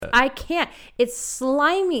I can't. It's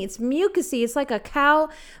slimy. It's mucusy. It's like a cow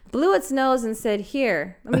blew its nose and said,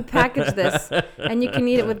 "Here, let me package this, and you can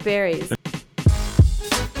eat it with berries."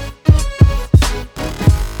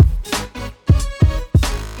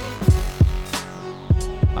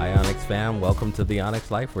 Hi, Onyx fam. Welcome to the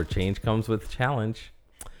Onyx Life, where change comes with challenge.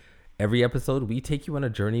 Every episode, we take you on a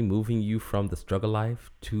journey moving you from the struggle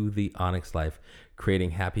life to the Onyx life,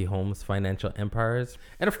 creating happy homes, financial empires,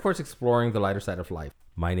 and of course, exploring the lighter side of life.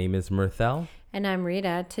 My name is Myrthel. And I'm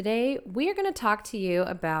Rita. Today, we are going to talk to you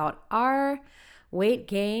about our weight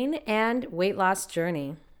gain and weight loss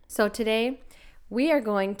journey. So today, we are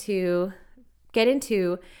going to get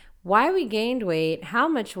into why we gained weight, how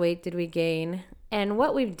much weight did we gain, and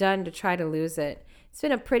what we've done to try to lose it. It's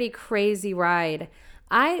been a pretty crazy ride.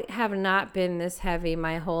 I have not been this heavy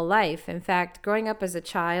my whole life. In fact, growing up as a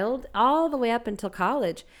child, all the way up until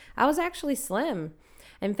college, I was actually slim.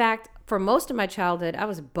 In fact, for most of my childhood, I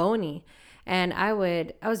was bony. And I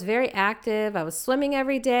was very active. I was swimming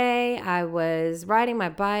every day. I was riding my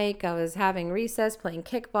bike. I was having recess playing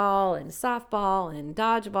kickball and softball and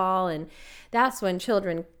dodgeball. And that's when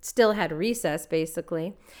children still had recess,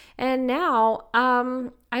 basically. And now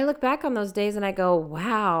I look back on those days and I go,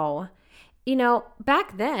 wow. You know,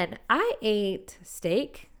 back then I ate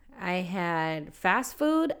steak. I had fast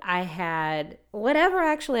food. I had whatever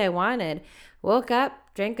actually I wanted. Woke up,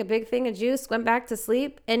 drank a big thing of juice, went back to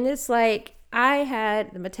sleep. And it's like I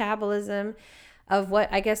had the metabolism of what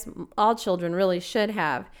I guess all children really should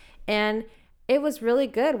have. And it was really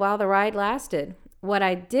good while the ride lasted. What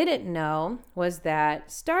I didn't know was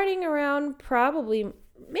that starting around probably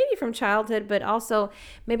maybe from childhood, but also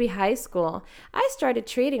maybe high school, I started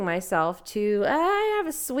treating myself to, I have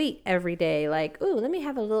a sweet every day. Like, ooh, let me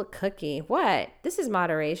have a little cookie. What? This is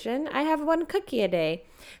moderation. I have one cookie a day.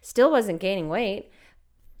 Still wasn't gaining weight.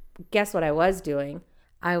 Guess what I was doing?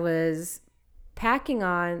 I was packing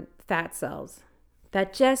on fat cells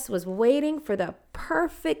that just was waiting for the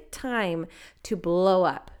perfect time to blow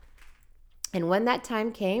up. And when that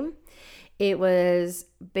time came, it was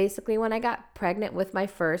basically when I got pregnant with my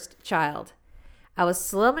first child. I was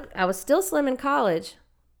still slim in college,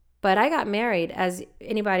 but I got married, as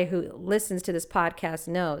anybody who listens to this podcast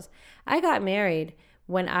knows. I got married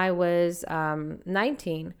when I was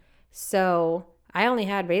 19. So I only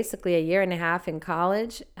had basically a year and a half in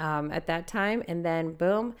college at that time. And then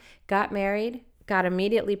boom, got married, got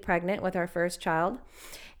immediately pregnant with our first child.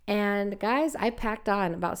 And guys, I packed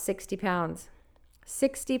on about 60 pounds.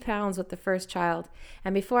 60 pounds with the first child.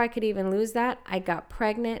 And before I could even lose that, I got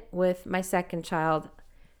pregnant with my second child.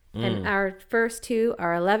 And our first two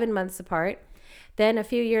are 11 months apart. Then a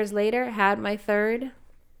few years later, had my third,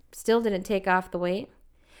 still didn't take off the weight.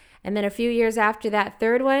 And then a few years after that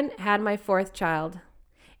third one, had my fourth child.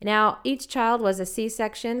 Now, each child was a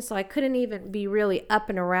C-section, so I couldn't even be really up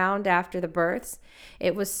and around after the births.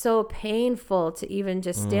 It was so painful to even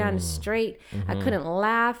just stand straight. I couldn't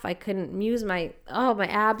laugh. I couldn't use my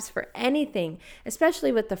abs for anything,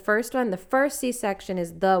 especially with the first one. The first C-section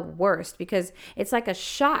is the worst because it's like a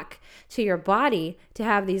shock to your body to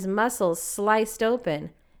have these muscles sliced open.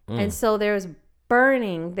 And so there's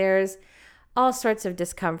burning, there's all sorts of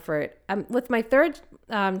discomfort. With my third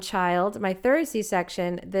child, my third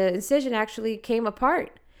C-section, the incision actually came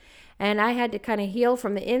apart and I had to kind of heal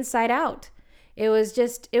from the inside out. It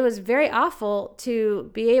was very awful to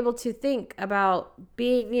be able to think about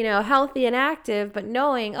being, healthy and active, but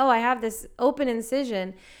knowing, I have this open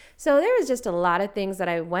incision. So there was just a lot of things that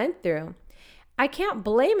I went through. I can't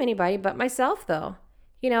blame anybody but myself though.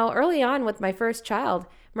 Early on with my first child,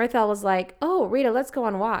 Myrthel was like, "Oh, Rita, let's go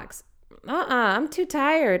on walks." I'm too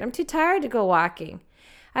tired. I'm too tired to go walking.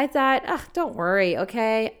 I thought, don't worry,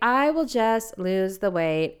 okay? I will just lose the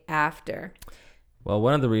weight after. Well,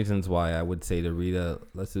 one of the reasons why I would say to Rita,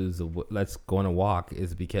 let's go on a walk,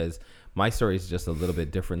 is because my story is just a little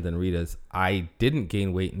bit different than Rita's. I didn't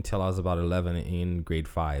gain weight until I was about 11 in grade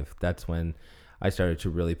 5. That's when I started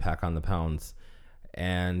to really pack on the pounds.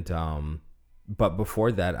 And but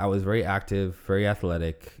before that, I was very active, very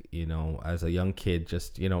athletic, as a young kid,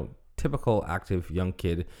 just, typical active young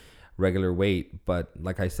kid, regular weight. But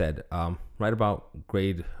like I said, right about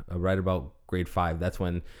grade 5, that's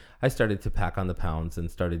when I started to pack on the pounds and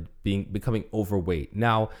started becoming overweight.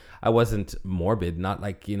 Now, I wasn't morbid, not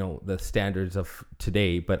like, the standards of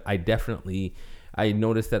today, but I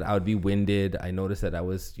noticed that I would be winded. I noticed that I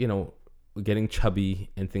was, getting chubby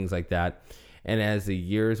and things like that. And as the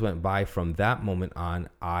years went by from that moment on,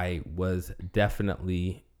 I was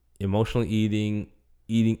definitely emotionally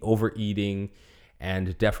overeating,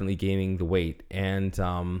 and definitely gaining the weight. And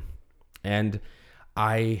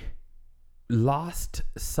I lost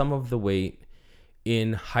some of the weight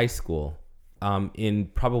in high school.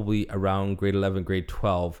 In probably around grade 11, grade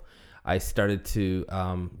 12, I started to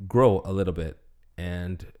grow a little bit,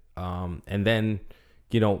 and then,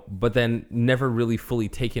 but then never really fully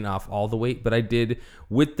taken off all the weight. But I did,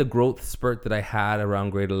 with the growth spurt that I had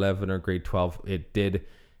around grade 11 or grade 12, it did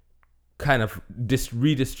kind of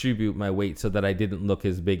redistribute my weight so that I didn't look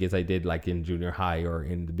as big as I did like in junior high or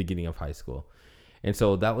in the beginning of high school. And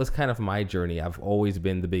so that was kind of my journey. I've always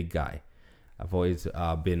been the big guy. I've always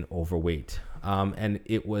been overweight. And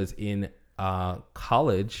it was in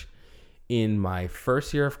college, in my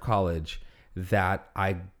first year of college, that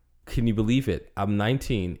can you believe it? I'm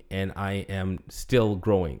 19 and I am still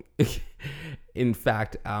growing. In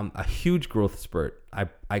fact, a huge growth spurt.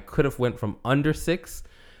 I could have went from under 6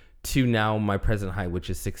 to now my present height,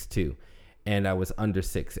 which is 6'2", and I was under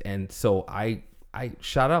 6. And so I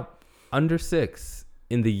shot up under 6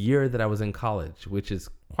 in the year that I was in college, which is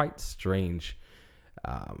quite strange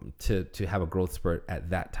to have a growth spurt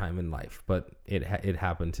at that time in life, but it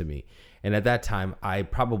happened to me. And at that time, I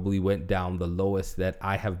probably went down the lowest that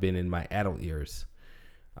I have been in my adult years,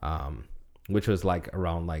 which was like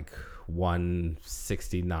around like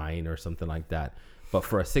 169 or something like that. But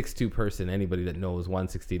for a 6'2" person, anybody that knows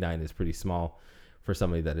 169 is pretty small for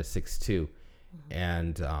somebody that is 6'2".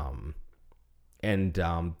 Mm-hmm.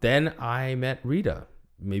 And then I met Rita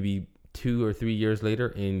maybe 2 or 3 years later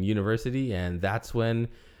in university, and that's when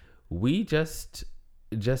we just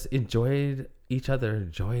enjoyed each other,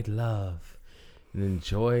 enjoyed love, and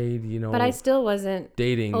enjoyed, But I still wasn't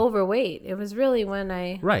dating overweight. It was really when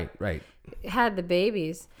I right had the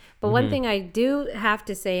babies. But one thing I do have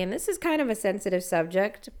to say, and this is kind of a sensitive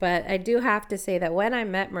subject, but I do have to say that when I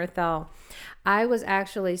met Mirthel, I was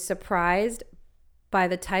actually surprised by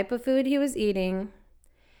the type of food he was eating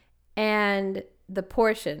and the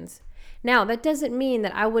portions. Now, that doesn't mean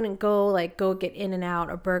that I wouldn't go get In-N-Out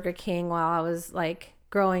or Burger King while I was like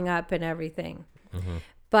growing up and everything. Mm-hmm.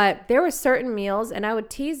 But there were certain meals, and I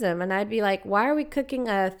would tease him, and I'd be like, why are we cooking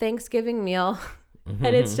a Thanksgiving meal? Mm-hmm.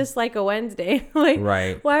 And it's just like a Wednesday.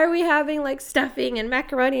 Right. Why are we having like stuffing and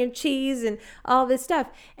macaroni and cheese and all this stuff?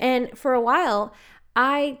 And for a while,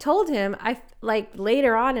 I told him,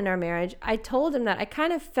 later on in our marriage, I told him that I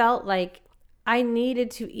kind of felt like I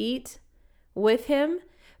needed to eat with him,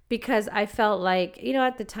 because I felt like,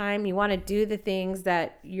 at the time you want to do the things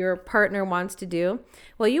that your partner wants to do.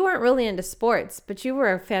 Well, you weren't really into sports, but you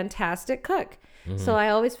were a fantastic cook. Mm-hmm. So I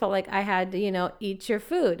always felt like I had to, eat your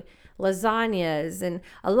food, lasagnas and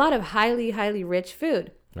a lot of highly, highly rich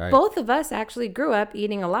food. Right. Both of us actually grew up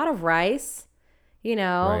eating a lot of rice,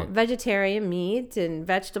 right. Vegetarian meat and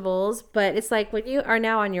vegetables. But it's like when you are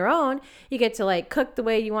now on your own, you get to cook the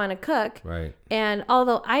way you want to cook. Right. And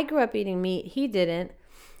although I grew up eating meat, he didn't.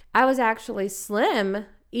 I was actually slim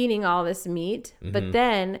eating all this meat,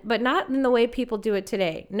 mm-hmm. but not in the way people do it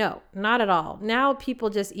today. No, not at all. Now people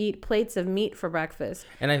just eat plates of meat for breakfast.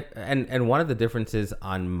 And one of the differences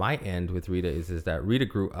on my end with Rita is that Rita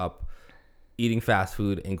grew up eating fast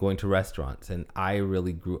food and going to restaurants, and I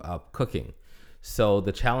really grew up cooking. So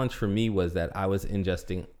the challenge for me was that I was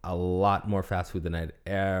ingesting a lot more fast food than I'd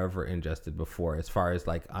ever ingested before, as far as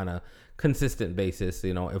on a consistent basis.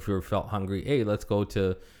 If we felt hungry, hey, let's go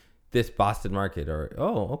to this Boston market, or,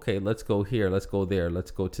 oh, okay, let's go here, let's go there, let's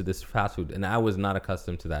go to this fast food. And I was not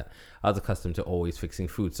accustomed to that. I was accustomed to always fixing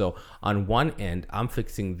food. So on one end, I'm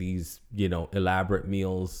fixing these, elaborate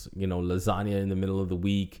meals, lasagna in the middle of the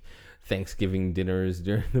week, Thanksgiving dinners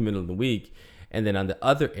during the middle of the week. And then on the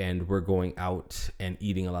other end, we're going out and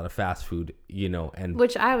eating a lot of fast food, and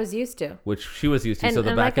which I was used to, which she was used to. And, so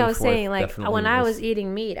the and back like and I was forth saying, when I was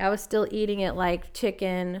eating meat, I was still eating it like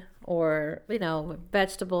chicken or,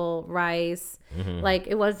 vegetable, rice. Mm-hmm.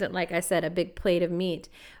 It wasn't, like I said, a big plate of meat.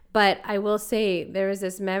 But I will say there is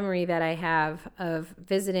this memory that I have of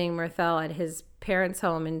visiting Mirthel at his parents'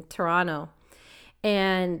 home in Toronto.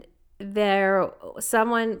 And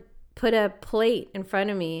someone put a plate in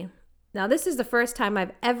front of me. Now, this is the first time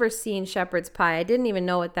I've ever seen shepherd's pie. I didn't even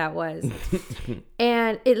know what that was.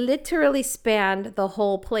 And it literally spanned the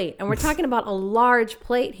whole plate. And we're talking about a large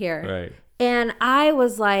plate here. Right. And I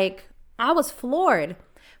was floored.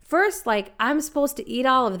 First, I'm supposed to eat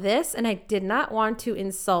all of this, and I did not want to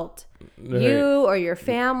insult you or your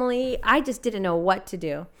family. I just didn't know what to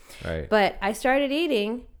do. Right. But I started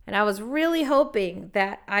eating, and I was really hoping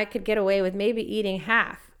that I could get away with maybe eating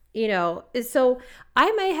half. So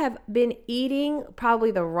I may have been eating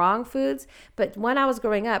probably the wrong foods, but when I was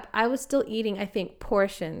growing up, I was still eating, I think,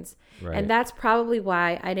 portions. Right. And that's probably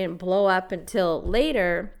why I didn't blow up until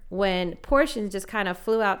later when portions just kind of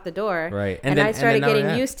flew out the door. Right. And I started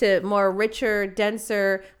getting used to more richer,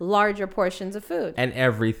 denser, larger portions of food. And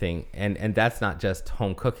everything. And that's not just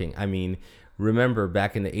home cooking. I mean, remember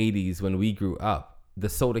back in the 80s when we grew up, the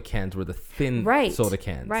soda cans were the thin soda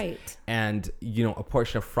cans. Right. And, a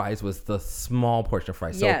portion of fries was the small portion of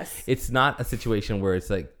fries. So Yes. it's not a situation where it's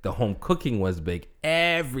like the home cooking was big.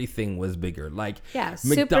 Everything was bigger. Like,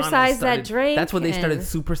 supersize that drink. That's when they started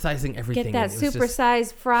supersizing everything. Get that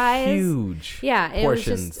supersized fries. Huge. Yeah. It portions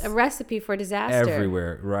was just a recipe for disaster.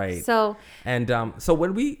 everywhere. Right. So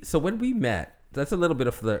when we met, that's a little bit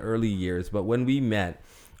of the early years, but when we met,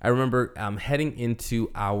 I remember heading into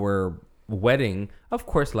our wedding. Of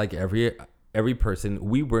course, like every person,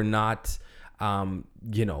 we were not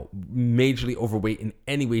majorly overweight in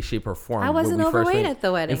any way, shape, or form. I wasn't overweight at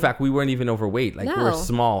the wedding. In fact, we weren't even overweight. Like, we were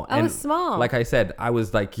small. I was small. Like I said, I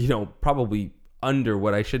was like, probably under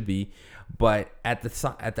what I should be. But at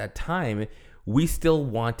that time, we still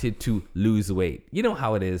wanted to lose weight. You know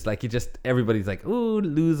how it is. Like, everybody's like, ooh,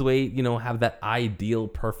 lose weight, have that ideal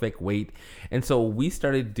perfect weight. And so we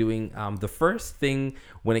started doing the first thing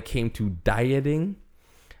when it came to dieting,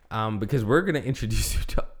 because we're going to introduce you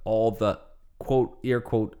to all the quote, air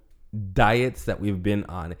quote, diets that we've been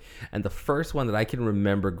on. And the first one that I can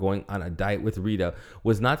remember going on a diet with Rita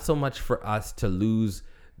was not so much for us to lose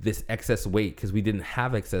this excess weight, because we didn't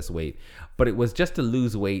have excess weight, but it was just to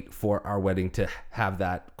lose weight for our wedding, to have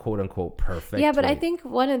that quote unquote perfect Yeah, but weight. I think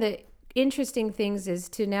one of the interesting things is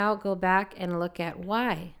to now go back and look at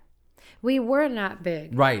why. We were not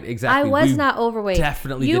big. Right, exactly. I was not overweight.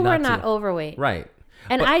 Definitely You did were not not overweight. Right.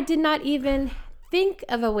 And I did not even think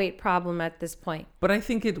of a weight problem at this point. But I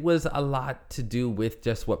think it was a lot to do with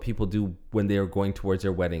just what people do when they are going towards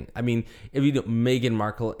their wedding. I mean, if you know Meghan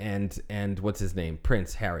Markle and what's his name,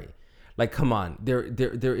 Prince Harry, like, come on, there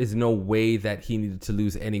is no way that he needed to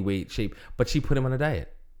lose any weight, shape, but she put him on a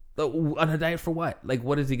diet. On a diet for what? Like,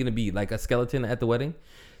 what is he going to be, like a skeleton at the wedding?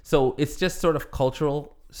 So it's just sort of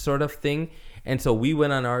cultural sort of thing. And so we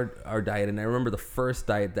went on our diet, and I remember the first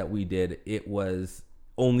diet that we did, it was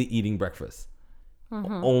only eating breakfast.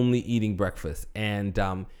 Only eating breakfast,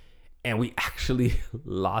 and we actually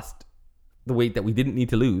lost the weight that we didn't need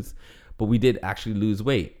to lose, but we did actually lose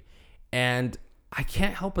weight. And I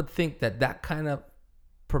can't help but think that kind of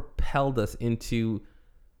propelled us into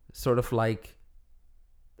sort of like,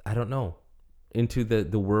 I don't know, into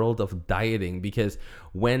the world of dieting, because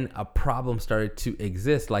when a problem started to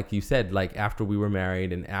exist, like you said, like after we were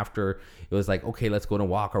married and after it was like, okay, let's go on a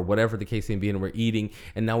walk or whatever the case may be, and we're eating,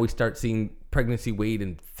 and now we start seeing pregnancy weight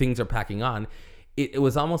and things are packing on, it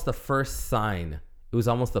was almost the first sign. It was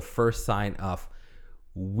almost the first sign of,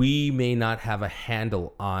 we may not have a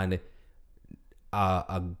handle on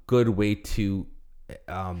a good way to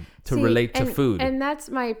relate to food. And that's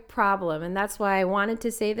my problem. And that's why I wanted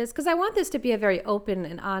to say this, because I want this to be a very open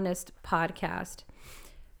and honest podcast.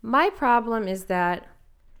 My problem is that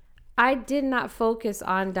I did not focus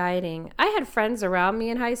on dieting. I had friends around me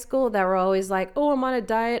in high school that were always like, oh, I'm on a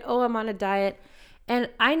diet. Oh, I'm on a diet. And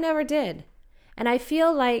I never did. And I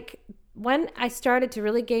feel like when I started to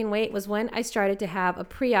really gain weight was when I started to have a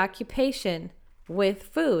preoccupation with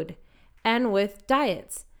food and with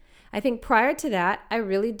diets. I think prior to that, I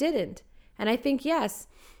really didn't. And I think, yes,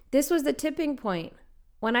 this was the tipping point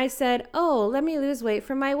when I said, oh, let me lose weight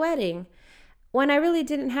for my wedding, when I really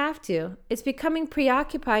didn't have to. It's becoming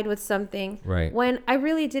preoccupied with something when I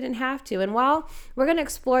really didn't have to. And while we're going to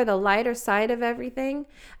explore the lighter side of everything,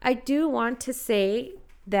 I do want to say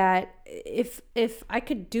that if I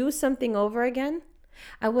could do something over again,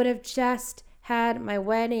 I would have just had my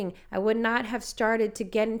wedding. I would not have started to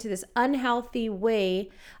get into this unhealthy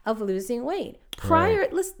way of losing weight.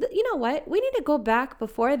 You know what? We need to go back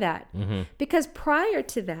before that, because prior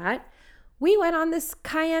to that, we went on this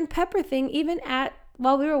cayenne pepper thing even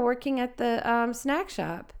while we were working at the snack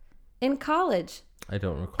shop in college. I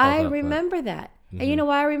don't recall. I remember that. And you know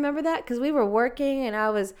why I remember that? Because we were working and I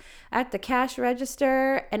was at the cash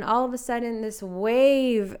register, and all of a sudden this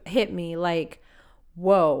wave hit me like,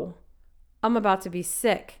 whoa, I'm about to be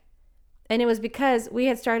sick. And it was because we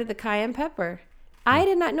had started the cayenne pepper. I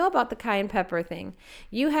did not know about the cayenne pepper thing.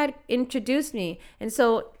 You had introduced me. And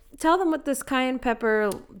so tell them what this cayenne pepper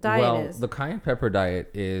diet is. The cayenne pepper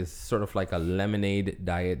diet is sort of like a lemonade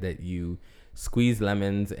diet that you squeeze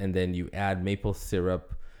lemons and then you add maple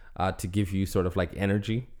syrup to give you sort of like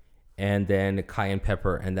energy, and then cayenne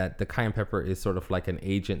pepper, and that the cayenne pepper is sort of like an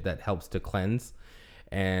agent that helps to cleanse.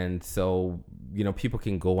 And so, people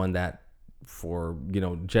can go on that for,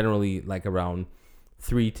 generally like around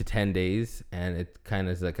 3 to 10 days. And it kind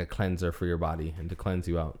of is like a cleanser for your body and to cleanse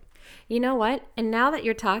you out. You know what? And now that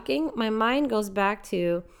you're talking, my mind goes back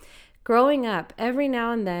to growing up. Every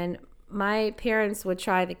now and then, my parents would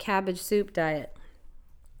try the cabbage soup diet.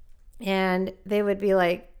 And they would be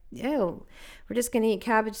like, ew, we're just going to eat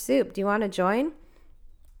cabbage soup. Do you want to join?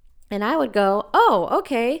 And I would go, oh,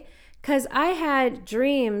 okay. Because I had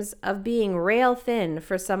dreams of being rail thin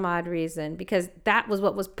for some odd reason, because that was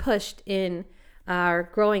what was pushed in our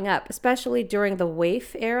growing up, especially during the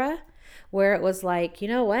waif era, where it was like, you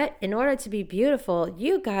know what? In order to be beautiful,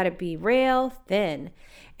 you got to be rail thin.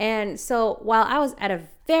 And so while I was at a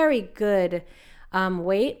very good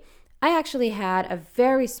weight, I actually had a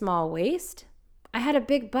very small waist. I had a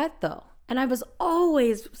big butt though. And I was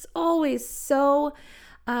always so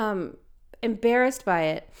embarrassed by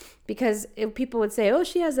it, because people would say, oh,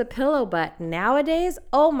 she has a pillow butt. Nowadays,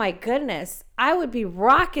 oh my goodness, I would be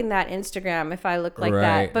rocking that Instagram if I looked like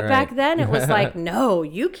that. But back then it was like, no,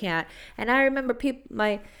 you can't. And I remember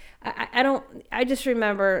I just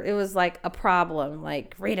remember it was like a problem.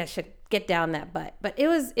 Like, Rita should get down that butt. But it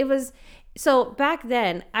was, so back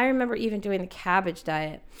then I remember even doing the cabbage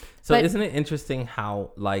diet. So isn't it interesting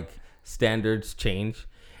how like standards change?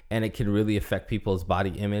 And it can really affect people's body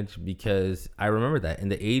image, because I remember that in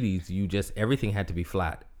the 80s, everything had to be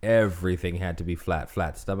flat. Everything had to be flat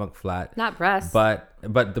stomach, flat. Not breasts. But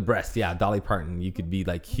the breast, yeah, Dolly Parton, you could be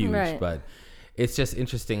like huge. Right. But it's just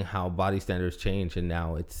interesting how body standards change, and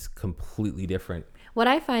now it's completely different. What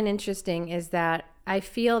I find interesting is that I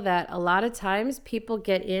feel that a lot of times people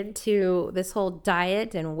get into this whole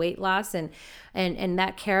diet and weight loss and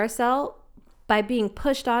that carousel by being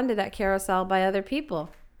pushed onto that carousel by other people.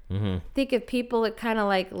 Mm-hmm. I think if people had kind of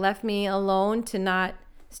like left me alone to not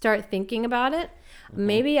start thinking about it,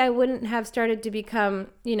 maybe I wouldn't have started to become,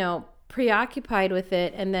 preoccupied with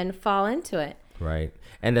it and then fall into it. Right.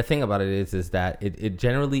 And the thing about it is that it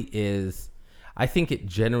generally is, I think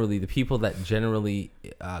the people that generally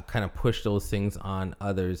kind of push those things on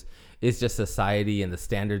others is just society and the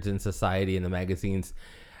standards in society and the magazines.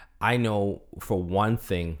 I know for one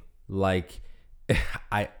thing, like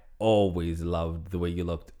I always loved the way you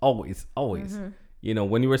looked. Always. Mm-hmm.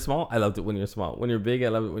 When you were small, I loved it when you were small. When you're big, I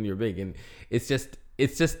love it when you're big. And it's just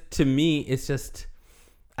to me, it's just,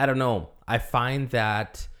 I don't know. I find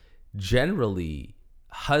that generally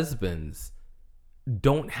husbands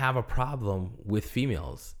don't have a problem with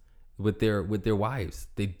females, with their wives.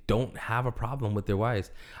 They don't have a problem with their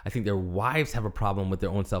wives. I think their wives have a problem with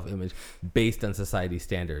their own self-image based on society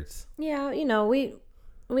standards. Yeah,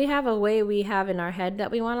 we have a way we have in our head that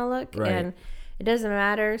we want to look, right. And it doesn't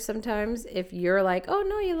matter sometimes if you're like, oh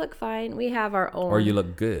no, you look fine. We have our own, or you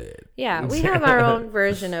look good. Yeah, we have our own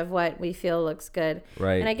version of what we feel looks good.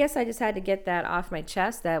 Right. And I guess I just had to get that off my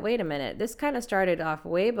chest, that wait a minute, this kind of started off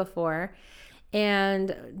way before.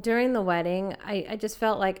 And during the wedding, I just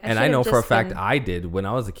felt like I know for a fact I did when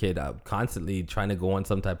I was a kid, constantly trying to go on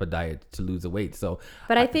some type of diet to lose the weight. So,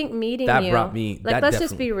 but I think meeting that you, brought me. Like, let's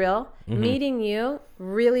just be real. Mm-hmm. Meeting you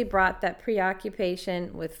really brought that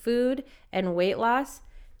preoccupation with food and weight loss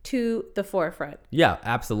to the forefront. Yeah,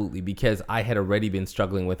 absolutely. Because I had already been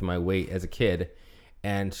struggling with my weight as a kid,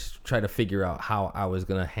 and try to figure out how I was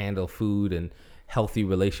going to handle food and healthy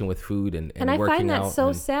relation with food and I working find that out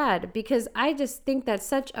so sad, because I just think that's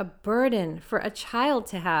such a burden for a child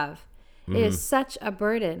to have. Mm-hmm. It is such a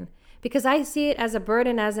burden, because I see it as a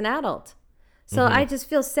burden as an adult. So I just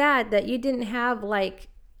feel sad that you didn't have, like,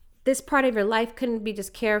 this part of your life couldn't be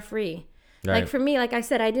just carefree. Right. Like for me, like I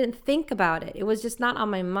said, I didn't think about it. It was just not on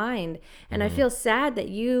my mind. And I feel sad that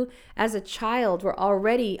you as a child were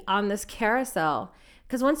already on this carousel.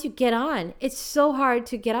 Because once you get on, it's so hard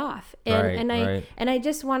to get off. And I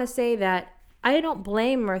just want to say that I don't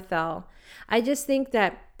blame Mirthel. I just think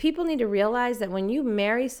that people need to realize that when you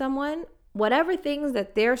marry someone, whatever things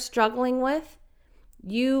that they're struggling with,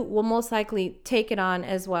 you will most likely take it on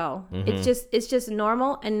as well. Mm-hmm. It's just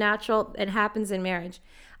normal and natural. It happens in marriage.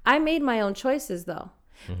 I made my own choices though.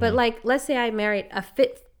 Mm-hmm. But like, let's say I married a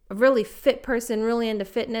really fit person, really into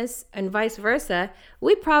fitness, and vice versa,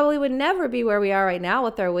 we probably would never be where we are right now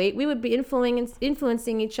with our weight. We would be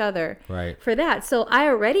influencing each other for that. So I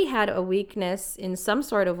already had a weakness in some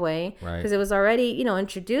sort of way, because it was already,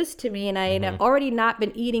 introduced to me, and I had already not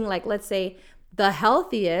been eating, like, let's say, the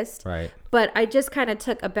healthiest. Right. But I just kind of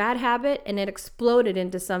took a bad habit and it exploded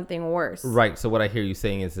into something worse. Right. So what I hear you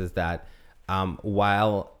saying is that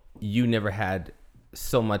while you never had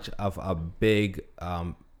so much of a big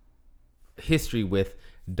history with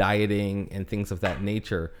dieting and things of that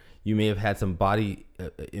nature, You may have had some body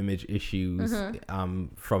image issues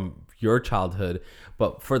from your childhood,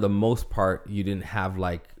 but for the most part, you didn't have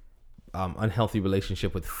like unhealthy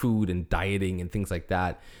relationship with food and dieting and things like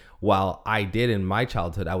that. While I did in my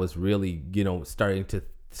childhood, I was really, starting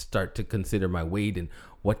to consider my weight and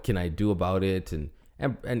what can I do about it, and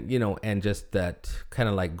just that kind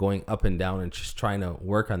of like going up and down and just trying to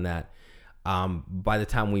work on that. By the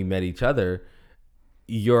time we met each other,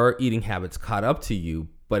 your eating habits caught up to you.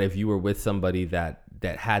 But if you were with somebody that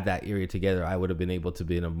had that area together, I would have been able to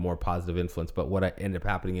be in a more positive influence. But what ended up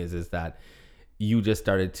happening is that you just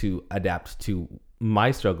started to adapt to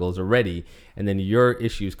my struggles already, and then your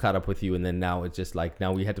issues caught up with you, and then now it's just like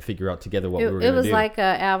now we had to figure out together what we were going to do. It was like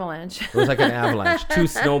an avalanche. It was like an avalanche, two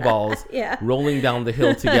snowballs rolling down the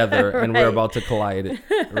hill together, and we're about to collide.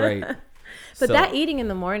 Right. But that eating in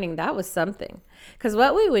the morning, that was something. Because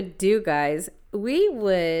what we would do, guys, we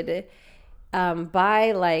would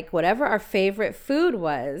buy like whatever our favorite food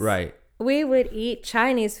was. Right. We would eat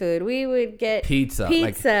Chinese food. We would get pizza.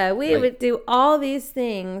 We would do all these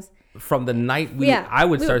things. From the night I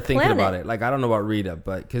would start thinking about it. Like, I don't know about Rita,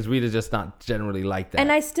 but because Rita's just not generally like that.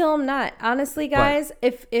 And I still am not. Honestly, guys,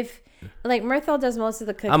 if like Mirthel does most of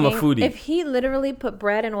the cooking. I'm a foodie. If he literally put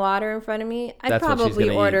bread and water in front of me, I'd probably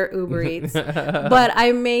order Uber Eats. But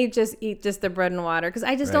I may just eat just the bread and water because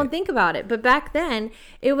I just don't think about it. But back then,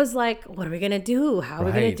 it was like, what are we going to do? How are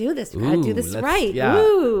we going to do this? We got to do this right. Yeah.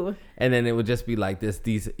 Ooh. And then it would just be like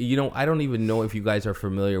these, I don't even know if you guys are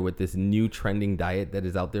familiar with this new trending diet that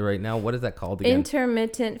is out there right now. What is that called again?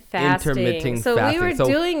 Intermittent fasting. Intermittent so fasting. we were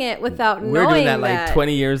doing it without knowing that. We were doing that like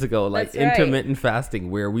 20 years ago, like That's intermittent fasting,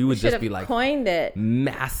 where we would just be like coined it.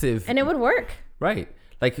 Massive. And it would work. Right.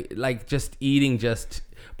 Like just eating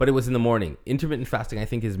but it was in the morning. Intermittent fasting, I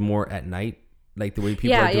think, is more at night. Like the way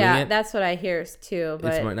people are doing it. Yeah, that's what I hear too.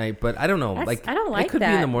 But it's more at night, but I don't know. Like I don't like it could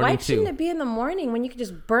that. Be in the morning Why too. shouldn't it be in the morning when you could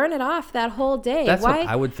just burn it off that whole day? That's what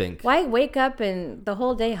I would think. Why wake up and the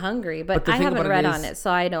whole day hungry? But I haven't read on it,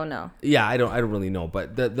 so I don't know. Yeah, I don't really know.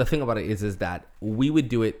 But the thing about it is that we would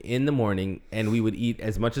do it in the morning, and we would eat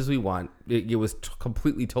as much as we want. It was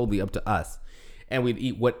completely, totally up to us, and we'd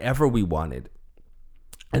eat whatever we wanted.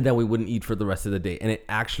 And then we wouldn't eat for the rest of the day. And it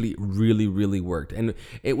actually really, really worked. And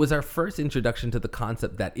it was our first introduction to the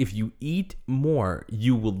concept that if you eat more,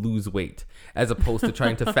 you will lose weight, as opposed to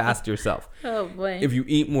trying to fast yourself. Oh, boy. If you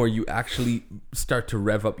eat more, you actually start to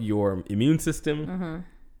rev up your immune system. Mm-hmm.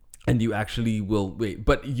 And you actually will wait,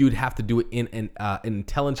 but you'd have to do it in an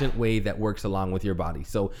intelligent way that works along with your body.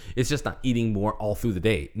 So it's just not eating more all through the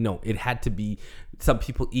day. No, it had to be. Some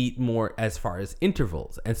people eat more as far as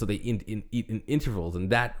intervals, and so they eat in intervals,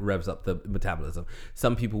 and that revs up the metabolism.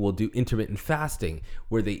 Some people will do intermittent fasting,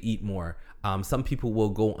 where they eat more. Some people will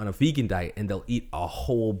go on a vegan diet, and they'll eat a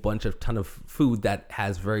whole ton of food that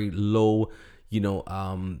has very low,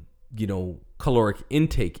 caloric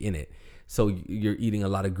intake in it. So you're eating a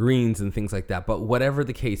lot of greens and things like that. But whatever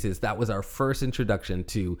the case is, that was our first introduction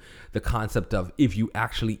to the concept of if you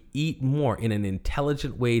actually eat more in an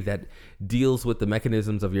intelligent way that deals with the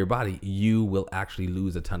mechanisms of your body, you will actually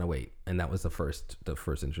lose a ton of weight. And that was the first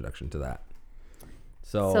introduction to that.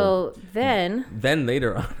 So then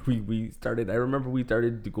later on, we started, I remember we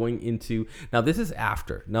started going into, now this is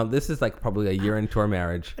like probably a year into our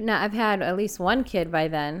marriage. Now I've had at least one kid by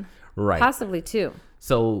then. Right. Possibly two.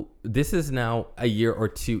 So this is now a year or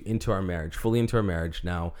two into our marriage, fully into our marriage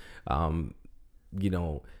now.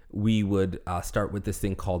 We would start with this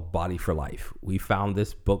thing called Body for Life. We found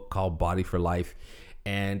this book called Body for Life,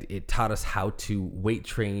 and it taught us how to weight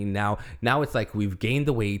train. Now it's like we've gained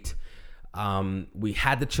the weight. We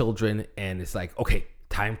had the children, and it's like, okay,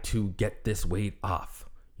 time to get this weight off.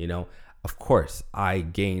 Of course, I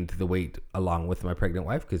gained the weight along with my pregnant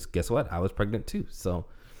wife, because guess what? I was pregnant too. So,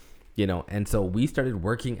 and so we started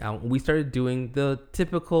working out. We started doing the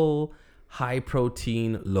typical high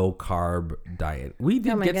protein, low carb diet. We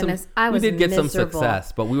did get some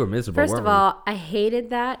success, but we were miserable. First of all, I hated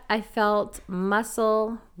that. I felt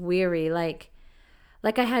muscle weary. Like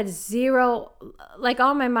I had zero, like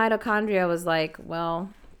all my mitochondria was like, well,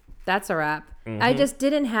 that's a wrap. Mm-hmm. I just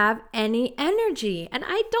didn't have any energy. And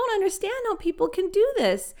I don't understand how people can do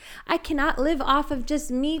this. I cannot live off of just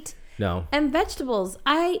meat and vegetables.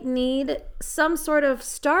 I need some sort of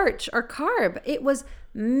starch or carb. It was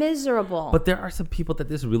miserable. But there are some people that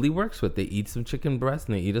this really works with. They eat some chicken breast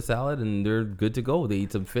and they eat a salad and they're good to go. They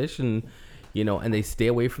eat some fish and and they stay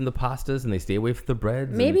away from the pastas and they stay away from the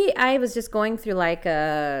breads. Maybe I was just going through like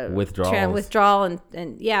a withdrawal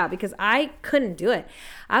and yeah, because I couldn't do it.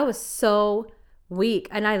 I was so weak,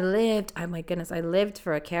 and I lived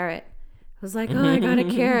for a carrot. I was like, oh, I got a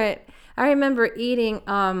carrot. I remember eating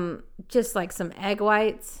just like some egg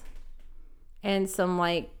whites and some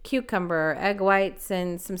like cucumber, egg whites,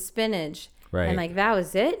 and some spinach. Right. And like that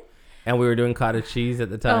was it. And we were doing cottage cheese at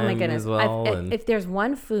the time. Oh my goodness. as well. If there's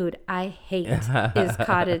one food I hate is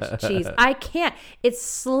cottage cheese. I can't. It's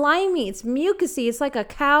slimy. It's mucusy. It's like a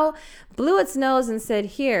cow blew its nose and said,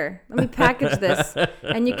 here, let me package this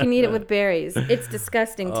and you can eat it with berries. It's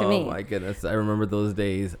disgusting to me. Oh my goodness. I remember those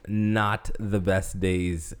days. Not the best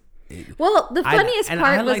days. Well, the funniest part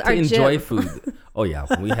I was like our to enjoy gym. food. Oh yeah.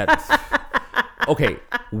 We had... Okay,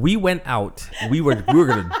 we went out. We were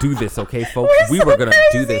gonna do this, okay, folks. We were gonna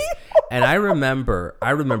do this, and I remember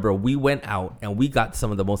we went out and we got some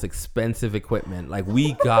of the most expensive equipment. Like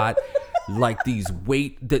we got like these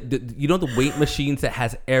weight, the weight machines that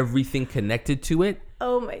has everything connected to it.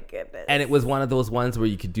 Oh my goodness! And it was one of those ones where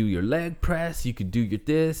you could do your leg press, you could do your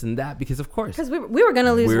this and that, because of course, because we were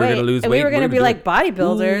gonna lose weight, and we were gonna be like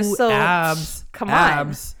bodybuilders. Ooh, so abs, come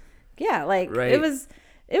abs. on, yeah, like right.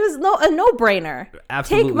 It was a no-brainer.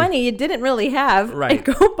 Absolutely. Take money you didn't really have and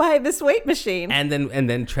go buy this weight machine. And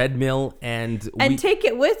then treadmill and take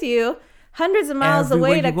it with you hundreds of miles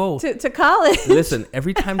away to college. Listen,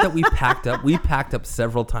 every time that we packed up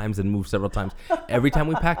several times and moved several times. Every time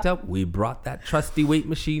we packed up, we brought that trusty weight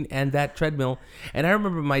machine and that treadmill. And I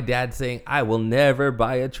remember my dad saying, I will never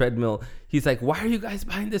buy a treadmill. He's like, why are you guys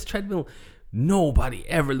buying this treadmill? Nobody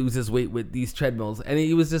ever loses weight with these treadmills. And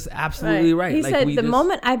he was just absolutely right. He said, the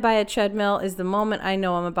moment I buy a treadmill is the moment I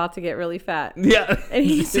know I'm about to get really fat. Yeah. And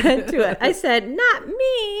he said to it, I said, not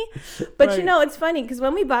me. But you know, it's funny because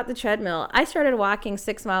when we bought the treadmill, I started walking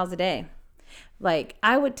 6 miles a day. Like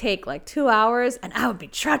I would take like 2 hours and I would be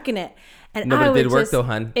trucking it. And no, but it did work though,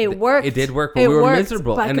 hon. It worked. It did work, but we were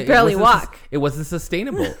miserable. But I could barely walk. It wasn't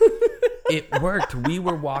sustainable. It worked. We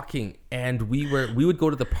were walking and we would go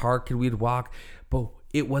to the park and we'd walk, but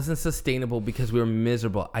it wasn't sustainable because we were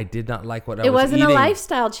miserable. I did not like what I was eating. It wasn't a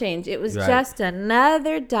lifestyle change. It was just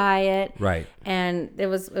another diet. Right. And it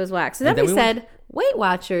was whack. So then we said, Weight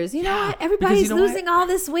Watchers. You know what? Everybody's losing all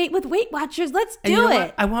this weight with Weight Watchers. Let's do it.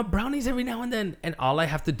 What? I want brownies every now and then. And all I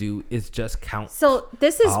have to do is just count. So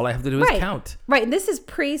this is... all I have to do is count. Right. This is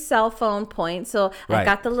pre-cell phone point. So I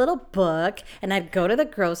got the little book and I'd go to the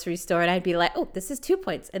grocery store and I'd be like, oh, this is 2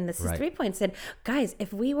 points and this is 3 points. And guys,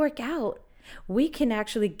 if we work out, we can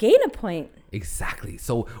actually gain a point. Exactly.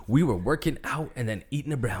 So we were working out and then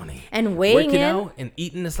eating a brownie. And weighing working in. out and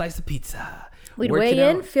eating a slice of pizza. We'd weigh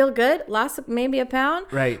in, feel good, lost maybe a pound.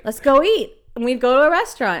 Right. Let's go eat. And we'd go to a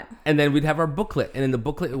restaurant. And then we'd have our booklet. And in the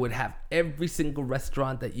booklet, it would have every single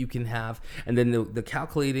restaurant that you can have. And then the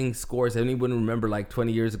calculating scores, anyone remember like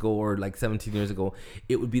 20 years ago or like 17 years ago,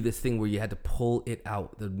 it would be this thing where you had to pull it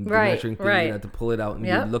out. The measuring thing, you had to pull it out. And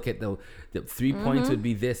you'd look at the 3 points would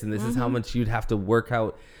be this. And this is how much you'd have to work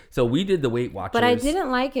out. So we did the Weight Watchers. But I didn't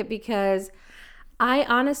like it because... I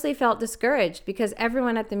honestly felt discouraged because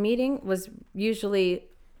everyone at the meeting was usually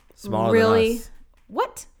smaller really than us.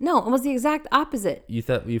 What? No, it was the exact opposite. You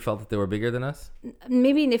felt that they were bigger than us?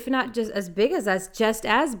 Maybe if not just as big as us, just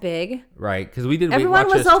as big. Right, because we did everyone Weight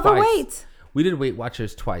Watchers was overweight. Twice. We did Weight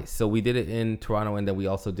Watchers twice. So we did it in Toronto and then we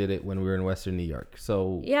also did it when we were in Western New York.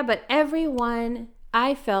 So yeah, but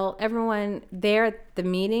I felt everyone there at the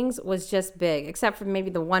meetings was just big, except for maybe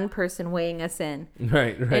the one person weighing us in.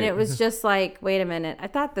 Right. And it was just like, wait a minute, I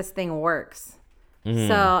thought this thing works.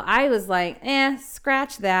 So I was like,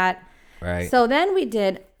 scratch that. Right. So then we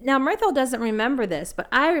did, now Myrtle doesn't remember this, but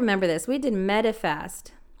I remember this. We did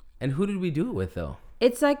Medifast. And who did we do it with though?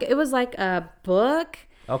 It was like a book.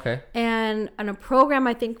 Okay. And on a program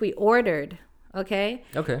I think we ordered. Okay.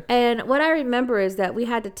 And what I remember is that we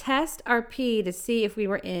had to test our pee to see if we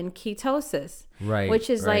were in ketosis. Right. Which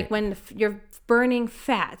is like when you're burning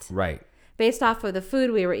fat. Right. Based off of the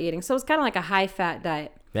food we were eating. So it's kind of like a high fat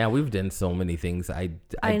diet. Yeah, we've done so many things. I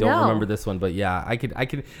don't remember this one, but yeah, I could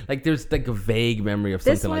like there's like a vague memory of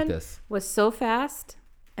something like this. Was so fast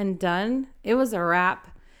and done. It was a wrap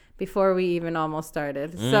before we even almost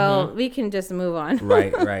started. So we can just move on.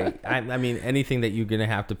 Right. I mean, anything that you're going to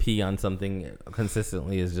have to pee on something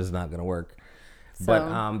consistently is just not going to work. So.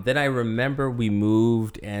 But then I remember we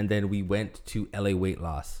moved and then we went to LA Weight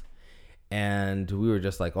Loss. And we were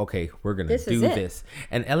just like, okay, we're going to do this.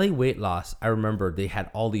 And LA Weight Loss, I remember they had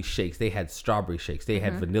all these shakes. They had strawberry shakes. They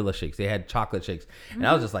had vanilla shakes. They had chocolate shakes. And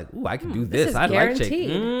I was just like, ooh, I can do this. I like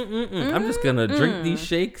shakes. I'm just going to drink these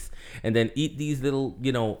shakes and then eat these little,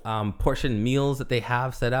 portion meals that they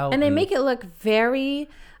have set out. And they make it look very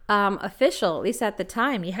official, at least at the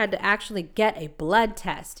time. You had to actually get a blood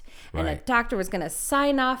test, and a doctor was going to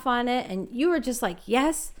sign off on it. And you were just like,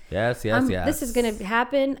 yes, yes. this is going to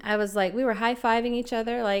happen. I was like, we were high-fiving each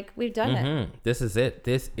other like, we've done it. This is it.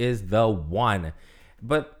 This is the one.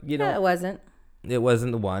 But, you know. Yeah, it wasn't. It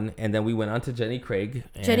wasn't the one. And then we went on to Jenny Craig.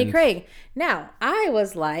 Jenny Craig. Now, I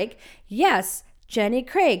was like, yes, Jenny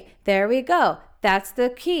Craig. There we go. That's the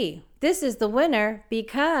key. This is the winner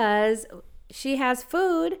because she has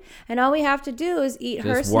food, and all we have to do is eat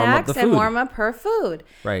her snacks and warm up her food.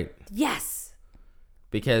 Right. Yes.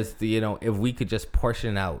 Because, you know, if we could just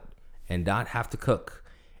portion out and not have to cook.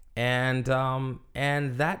 And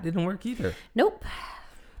that didn't work either. Nope.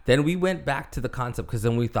 Then we went back to the concept because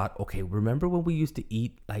then we thought, okay, remember when we used to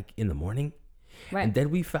eat like in the morning? Right. And then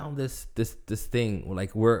we found this thing,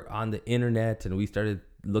 like we're on the internet and we started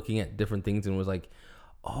looking at different things and was like,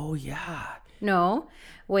 oh yeah. No,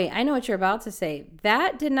 wait, I know what you're about to say.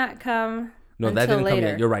 That did not come No, that didn't come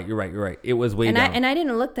yet. You're right. It was way down. And I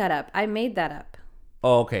didn't look that up. I made that up.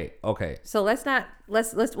 Oh, okay. So let's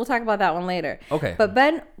we'll talk about that one later. Okay.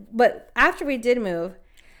 But after we did move,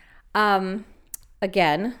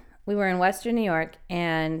 again, we were in Western New York,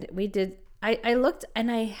 and I looked,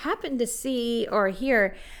 and I happened to see or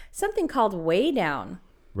hear something called Way Down.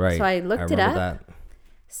 Right. So I looked it up. That.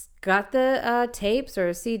 Got the tapes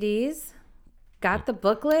or CDs, got the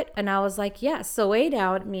booklet, and I was like, yes. So Way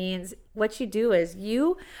Down means what you do is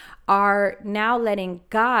you are now letting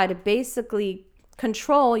God basically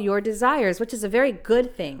control your desires, which is a very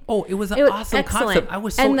good thing. Oh, it was an awesome excellent concept. I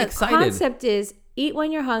was so excited. And the concept is eat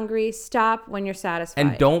when you're hungry, stop when you're satisfied.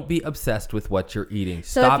 And don't be obsessed with what you're eating.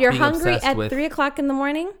 So Stop if you're being hungry obsessed at with 3 o'clock in the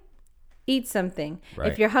morning, eat something.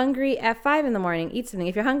 Right. If you're hungry at 5 in the morning, eat something.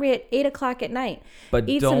 If you're hungry at 8 o'clock at night,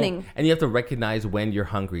 eat something. And you have to recognize when you're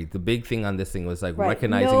hungry. The big thing on this thing was like Right.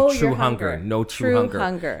 recognizing Know true your hunger. hunger. No true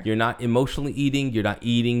hunger. You're not emotionally eating. You're not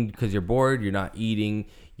eating because you're bored. You're not eating,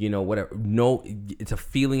 whatever. No, it's a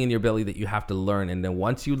feeling in your belly that you have to learn. And then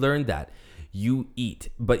once you learn that, you eat.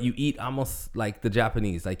 But you eat almost like the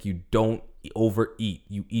Japanese. Like you don't overeat.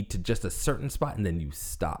 You eat to just a certain spot and then you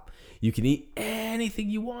stop. You can eat anything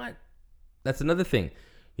you want. That's another thing,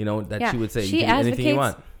 that she would say. You can eat anything you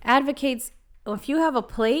want. Advocates, if you have a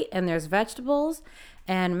plate and there's vegetables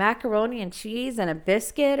and macaroni and cheese and a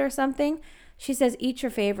biscuit or something, she says, eat your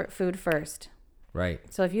favorite food first. Right.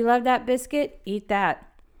 So if you love that biscuit, eat that.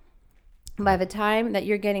 By the time that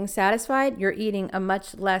you're getting satisfied, you're eating a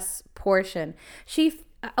much less portion.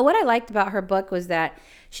 What I liked about her book was that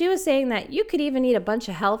she was saying that you could even eat a bunch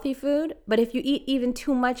of healthy food, but if you eat even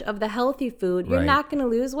too much of the healthy food, you're not going to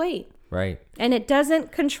lose weight. Right. And it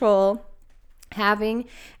doesn't control having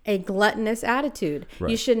a gluttonous attitude.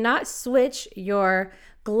 Right. You should not switch your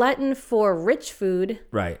glutton for rich food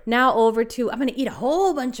now over to, I'm going to eat a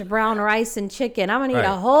whole bunch of brown rice and chicken. I'm going to eat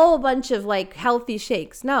a whole bunch of like healthy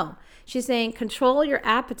shakes. No, she's saying control your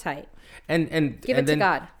appetite. And give it to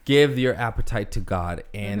God. Give your appetite to God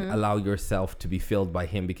and allow yourself to be filled by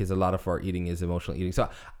Him, because a lot of our eating is emotional eating. So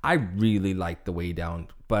I really like the Way Down,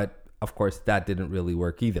 but of course that didn't really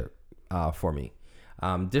work either for me.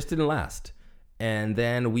 Just didn't last. And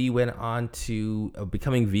then we went on to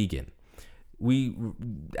becoming vegan. We,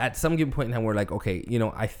 at some given point in time, we're like, okay,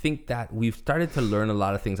 I think that we've started to learn a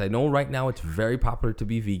lot of things. I know right now it's very popular to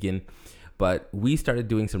be vegan, but we started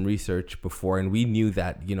doing some research before, and we knew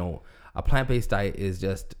that, a plant-based diet is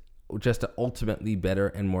just an ultimately better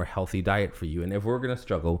and more healthy diet for you. And if we're going to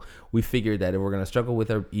struggle, we figured that if we're going to struggle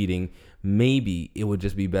with our eating, maybe it would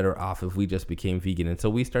just be better off if we just became vegan. And so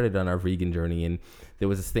we started on our vegan journey, and there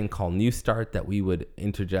was this thing called New Start that we would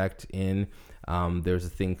interject in. There's a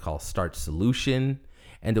thing called Start Solution.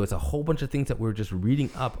 And there was a whole bunch of things that we were just reading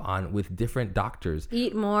up on with different doctors.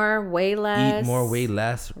 Eat more, weigh less.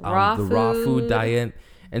 The raw food diet.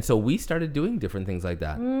 And so we started doing different things like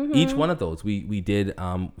that. Each one of those. We did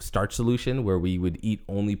Start Solution, where we would eat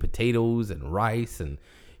only potatoes and rice and,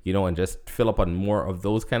 and just fill up on more of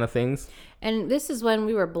those kind of things. And this is when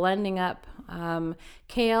we were blending up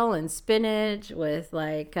kale and spinach with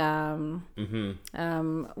like, what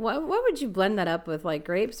would you blend that up with? Like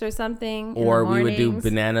grapes or something? Or we would do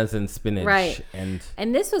bananas and spinach. Right.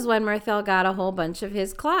 And this was when Marthel got a whole bunch of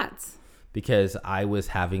his clots. Because I was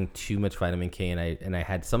having too much vitamin K, and I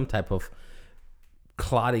had some type of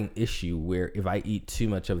clotting issue where if I eat too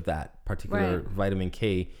much of that particular vitamin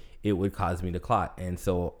K, it would cause me to clot. And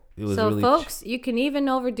so it was really... So folks, you can even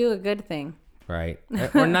overdo a good thing. Right.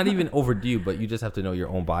 Or not even overdue, but you just have to know your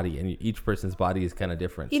own body, and each person's body is kind of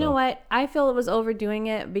different. You know what? I feel it was overdoing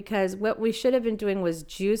it, because what we should have been doing was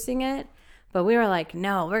juicing it, but we were like,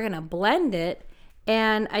 no, we're going to blend it.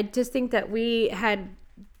 And I just think that we had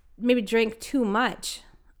maybe drink too much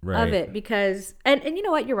of it because, and you know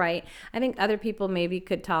what, you're right. I think other people maybe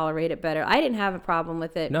could tolerate it better. I didn't have a problem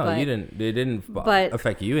with it. No, but, you didn't. It didn't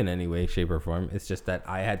affect you in any way, shape, or form. It's just that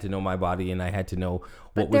I had to know my body and I had to know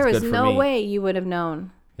what was good for me. There was no way you would have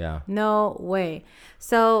known. Yeah. No way.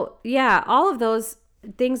 So yeah, all of those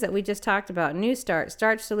things that we just talked about, New Start,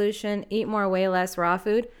 starch solution, eat more, weigh less, raw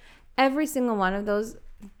food, every single one of those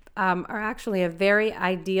are actually a very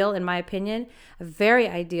ideal, in my opinion, a very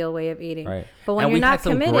ideal way of eating. Right. But when you're not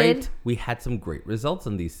committed, we had some great results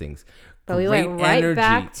on these things. But we went right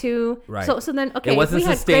back to So then, okay, if we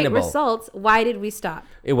had great results, why did we stop?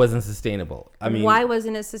 It wasn't sustainable. I mean, why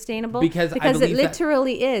wasn't it sustainable? Because it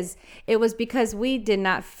literally is. It was because we did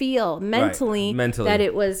not feel mentally that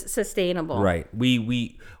it was sustainable. Right.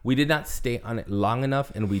 We did not stay on it long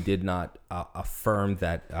enough, and we did not affirm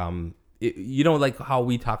that. Like how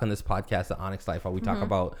we talk on this podcast, the Onyx Life, how we talk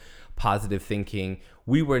about positive thinking.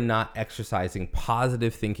 We were not exercising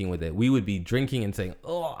positive thinking with it. We would be drinking and saying,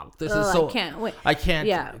 "Oh, this is so. I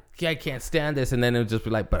can't stand this." And then it would just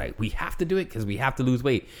be like, "But we have to do it because we have to lose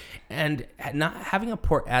weight." And not having a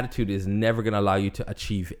poor attitude is never going to allow you to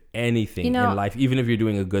achieve anything in life, even if you're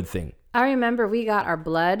doing a good thing. I remember we got our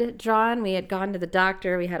blood drawn. We had gone to the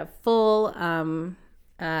doctor. We had a full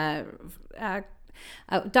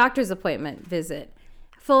doctor's appointment visit,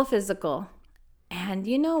 full physical. And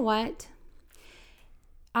you know what?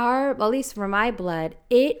 At least for my blood,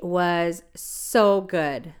 it was so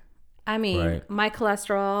good. I mean, my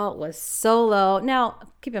cholesterol was so low. Now,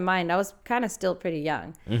 keep in mind, I was kind of still pretty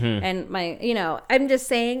young. And I'm just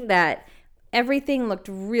saying that everything looked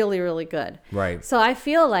really, really good. Right. So I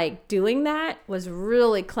feel like doing that was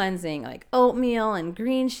really cleansing, like oatmeal and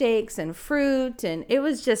green shakes and fruit. And it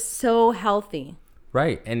was just so healthy.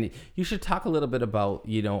 Right. And you should talk a little bit about,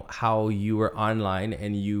 how you were online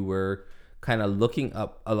and you were kind of looking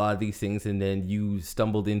up a lot of these things, and then you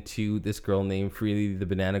stumbled into this girl named Freely the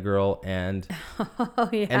Banana Girl, and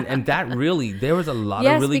and that really, there was a lot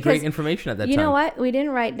of really great information at that time. You know what we didn't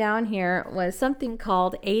write down here was something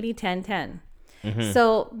called 80-10-10.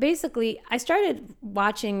 So basically, I started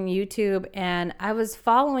watching YouTube, and I was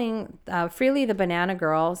following Freely the Banana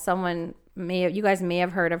Girl. You guys may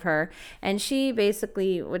have heard of her, and she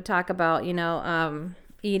basically would talk about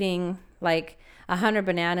eating like 100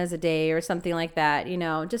 bananas a day or something like that,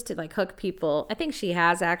 just to like hook people. I think she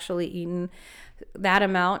has actually eaten that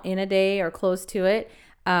amount in a day or close to it.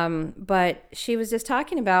 But she was just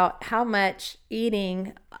talking about how much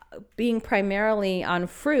eating, being primarily on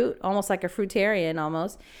fruit, almost like a fruitarian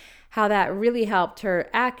almost, how that really helped her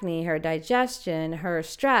acne, her digestion, her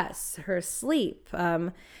stress, her sleep,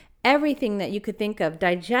 everything that you could think of,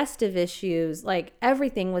 digestive issues, like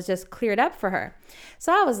everything was just cleared up for her.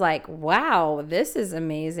 So I was like, wow, this is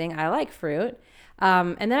amazing. I like fruit.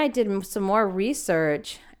 And then I did some more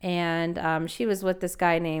research, and she was with this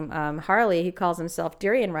guy named Harley. He calls himself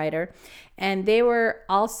Durian Rider. And they were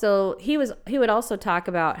also, he would also talk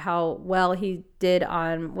about how well he did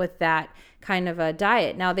with that kind of a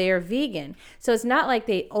diet. Now they are vegan, so it's not like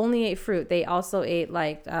they only ate fruit. They also ate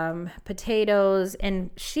like potatoes, and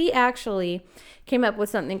she actually came up with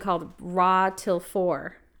something called raw till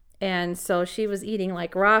 4. And so she was eating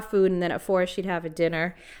like raw food, and then at 4 she'd have a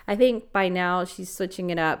dinner. I think by now she's switching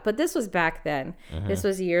it up, but this was back then. This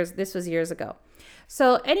was years ago.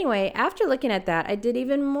 So anyway, after looking at that, I did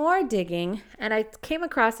even more digging, and I came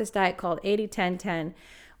across this diet called 80-10-10,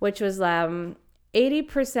 which was 80%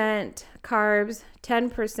 carbs,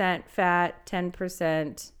 10% fat,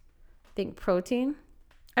 10% I think protein.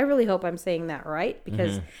 I really hope I'm saying that right,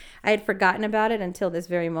 because I had forgotten about it until this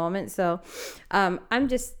very moment. So I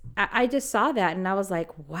just saw that, and I was like,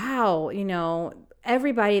 wow,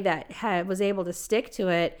 everybody that was able to stick to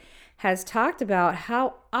it has talked about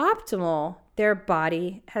how optimal their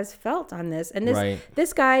body has felt on this. And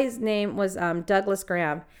this guy's name was Douglas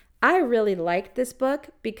Graham. I really liked this book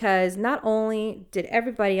because not only did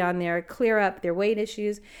everybody on there clear up their weight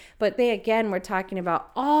issues, but they again were talking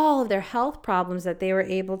about all of their health problems that they were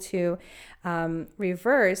able to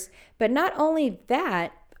reverse. But not only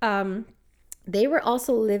that, they were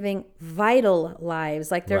also living vital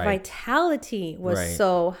lives. Like their vitality was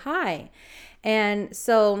so high. And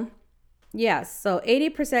so, yes, so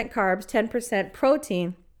 80% carbs, 10%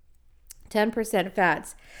 protein, 10%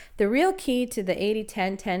 fats. The real key to the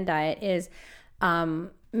 80-10-10 diet is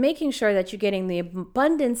making sure that you're getting the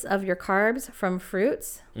abundance of your carbs from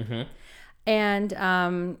fruits. And,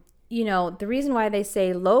 the reason why they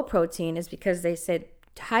say low protein is because they said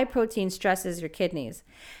high protein stresses your kidneys.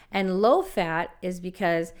 And low fat is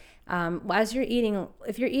because As you're eating,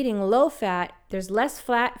 if you're eating low fat, there's less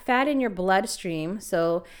fat in your bloodstream.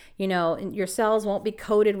 So, your cells won't be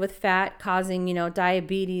coated with fat, causing,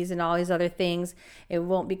 diabetes and all these other things. It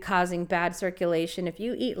won't be causing bad circulation. If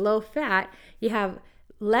you eat low fat, you have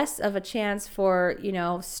less of a chance for,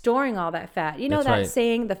 storing all that fat. That's that right.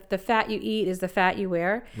 saying, the fat you eat is the fat you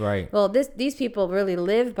wear. Right. Well, these people really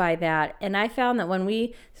live by that. And I found that when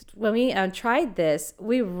we tried this,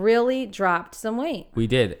 we really dropped some weight. We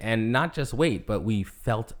did. And not just weight, but we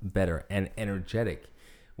felt better and energetic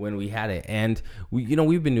when we had it. And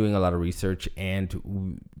we've been doing a lot of research,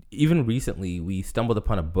 and even recently we stumbled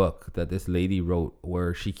upon a book that this lady wrote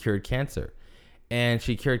where she cured cancer. And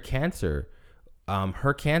she cured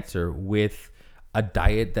her cancer with a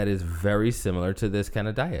diet that is very similar to this kind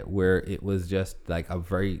of diet, where it was just like a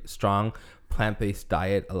very strong plant-based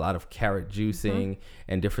diet, a lot of carrot juicing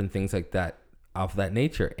and different things like that of that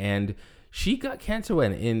nature. And she got cancer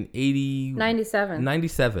when in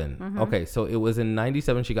 97. Okay, so it was in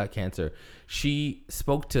 97 she got cancer. She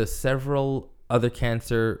spoke to several other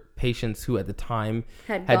cancer patients who at the time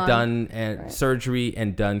had done surgery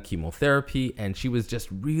and done chemotherapy, and she was just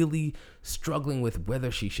really struggling with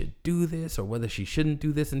whether she should do this or whether she shouldn't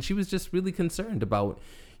do this, and she was just really concerned about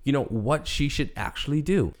what she should actually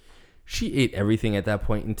do. She ate everything at that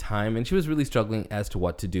point in time, and she was really struggling as to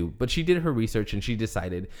what to do. But she did her research, and she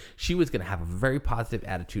decided she was going to have a very positive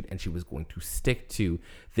attitude, and she was going to stick to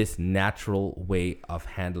this natural way of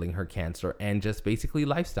handling her cancer and just basically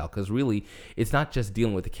lifestyle. Because really, it's not just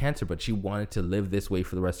dealing with the cancer, but she wanted to live this way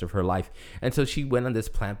for the rest of her life. And so she went on this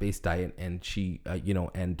plant-based diet, and she,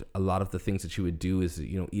 and a lot of the things that she would do is,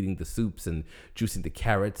 eating the soups and juicing the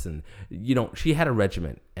carrots. And, she had a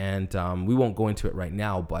regimen, and we won't go into it right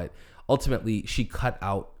now, but ultimately, she cut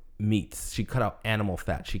out meats. She cut out animal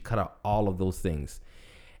fat. She cut out all of those things.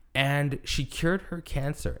 And she cured her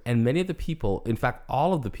cancer. And many of the people, in fact,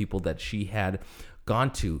 all of the people that she had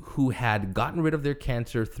gone to who had gotten rid of their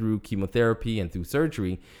cancer through chemotherapy and through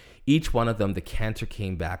surgery, each one of them, the cancer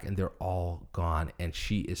came back and they're all gone. And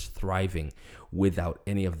she is thriving without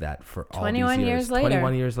any of that for all these years. 21 years later.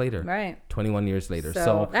 21 years later. Right. 21 years later.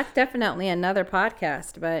 So that's definitely another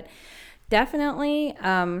podcast. But definitely...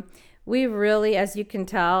 we really, as you can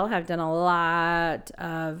tell, have done a lot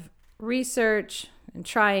of research and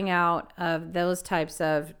trying out of those types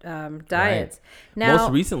of diets. Right. Now,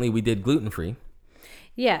 most recently, we did gluten-free.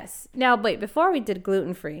 Yes. Now, wait, before we did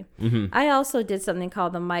gluten-free, I also did something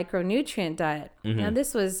called the micronutrient diet. Now,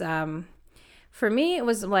 this was, for me, it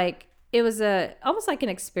was almost like an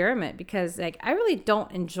experiment, because I really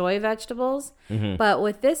don't enjoy vegetables. But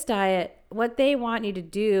with this diet, what they want you to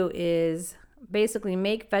do is basically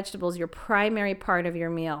make vegetables your primary part of your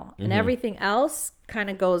meal, and everything else kind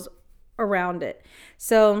of goes around it.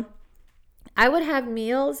 So I would have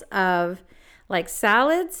meals of like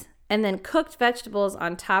salads and then cooked vegetables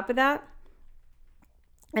on top of that,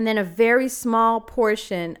 and then a very small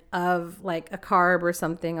portion of like a carb or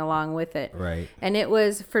something along with it. Right. And it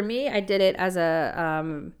was, for me, I did it as I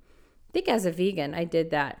think as a vegan, I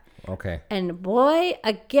did that. Okay. And boy,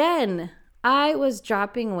 again, I was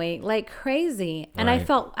dropping weight like crazy. And Right.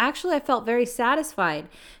 I felt very satisfied.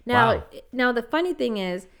 Now, the funny thing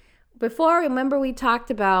is, before, remember we talked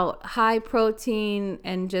about high protein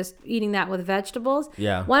and just eating that with vegetables?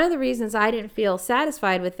 Yeah. One of the reasons I didn't feel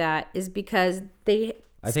satisfied with that is because they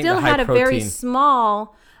I think still the high had a very protein-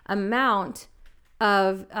 small amount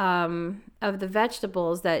of the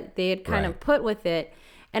vegetables that they had kind of Right. put with it.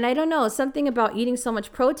 And I don't know, something about eating so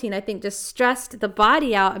much protein, I think, just stressed the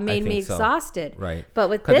body out and made me think so. exhausted. Right. But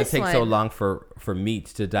with because this it takes one, so long for meat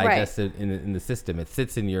to digest it in the system. It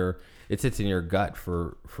sits in your gut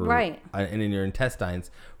for Right. And in your intestines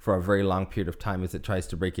for a very long period of time as it tries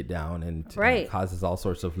to break it down and Right. it causes all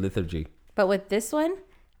sorts of lethargy. But with this one,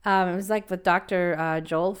 it was like with Dr.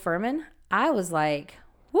 Joel Furman. I was like,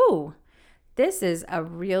 whoo, this is a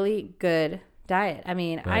really good diet. I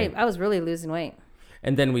mean, Right. I was really losing weight.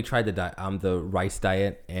 And then we tried the rice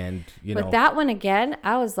diet, and With that one again,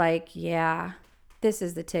 I was like, yeah, this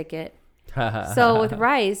is the ticket. So with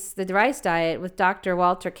rice, the rice diet with Dr.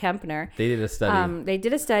 Walter Kempner, they did a study. They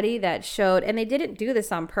did a study that showed, and they didn't do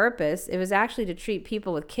this on purpose. It was actually to treat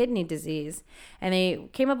people with kidney disease. And they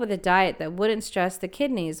came up with a diet that wouldn't stress the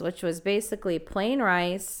kidneys, which was basically plain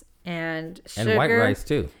rice and sugar. And white rice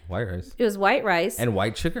too. White rice. It was white rice. And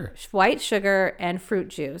white sugar. And fruit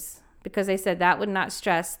juice, because they said that would not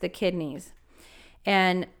stress the kidneys.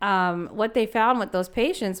 And what they found with those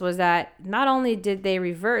patients was that not only did they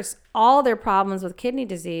reverse all their problems with kidney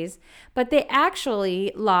disease, but they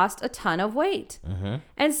actually lost a ton of weight.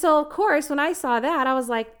 And so, of course, when I saw that, I was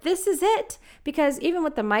like, this is it. Because even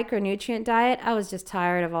with the micronutrient diet, I was just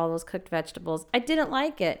tired of all those cooked vegetables. I didn't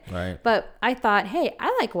like it. Right. But I thought, hey,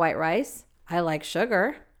 I like white rice. I like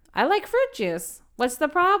sugar. I like fruit juice. What's the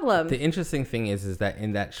problem? The interesting thing is that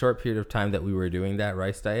in that short period of time that we were doing that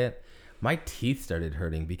rice diet, my teeth started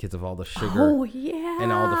hurting because of all the sugar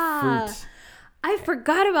and all the fruit. I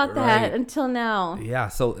forgot about that until now. Yeah.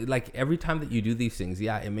 So like every time that you do these things,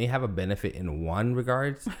 it may have a benefit in one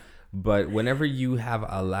regards, but whenever you have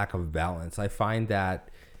a lack of balance, I find that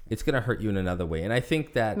it's going to hurt you in another way. And I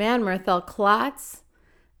think that... Man, Marthel, clots,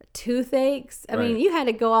 toothaches. I mean, you had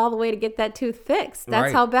to go all the way to get that tooth fixed.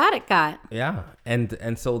 That's how bad it got. Yeah.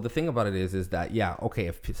 And so the thing about it is that, okay,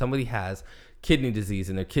 if somebody has kidney disease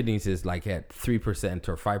and their kidneys is like at 3%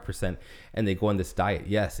 or 5% and they go on this diet,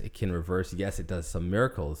 yes, it can reverse. Yes, it does some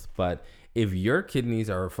miracles. But if your kidneys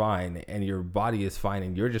are fine and your body is fine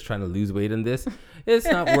and you're just trying to lose weight in this, it's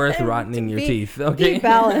not worth rotting your teeth. Okay. Be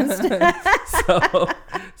balanced.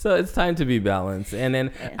 So it's time to be balanced. And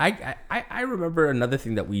then I remember another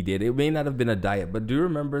thing that we did. It may not have been a diet, but do you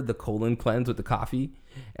remember the colon cleanse with the coffee?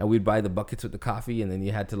 And we'd buy the buckets with the coffee and then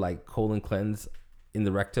you had to like colon cleanse in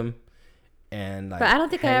the rectum. And like, but I don't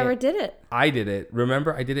think I ever did it. I did it.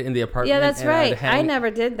 Remember, I did it in the apartment. Yeah, that's right. I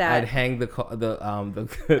never did that. I'd hang the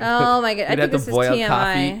oh my god! I think this is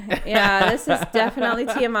TMI. Yeah, this is definitely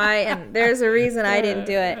TMI, and there's a reason I didn't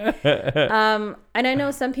do it. And I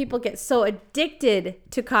know some people get so addicted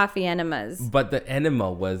to coffee enemas. But the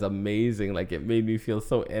enema was amazing. Like it made me feel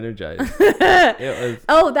so energized. It was.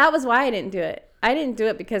 Oh, that was why I didn't do it. I didn't do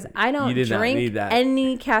it because I don't drink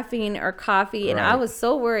any caffeine or coffee, and I was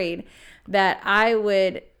so worried that I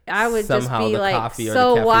would somehow just be like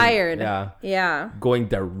so wired. Yeah. Going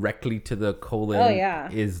directly to the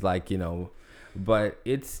colon is like, but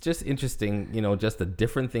it's just interesting, just the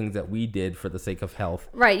different things that we did for the sake of health.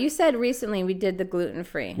 Right. You said recently we did the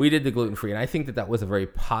gluten-free. We did the gluten-free. And I think that was a very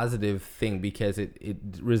positive thing because it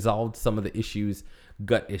resolved some of the issues,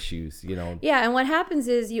 gut issues, Yeah. And what happens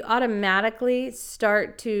is you automatically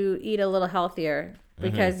start to eat a little healthier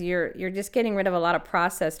because you're just getting rid of a lot of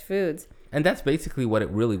processed foods. And that's basically what it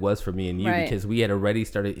really was for me and you, because we had already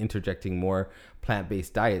started interjecting more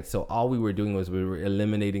plant-based diets. So all we were doing was we were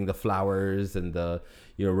eliminating the flours and the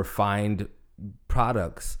refined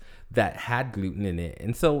products that had gluten in it.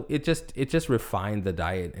 And so it just refined the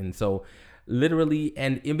diet. And so literally,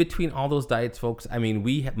 and in between all those diets, folks, I mean,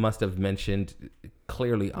 we must have mentioned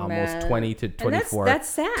clearly almost 20 to 24. That's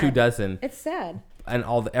sad. 2 dozen. It's sad. And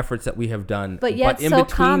all the efforts that we have done. But yet in so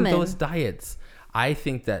between common. Those diets, I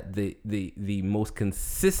think that the most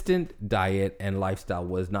consistent diet and lifestyle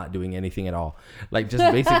was not doing anything at all. Like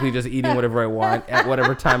just basically just eating whatever I want at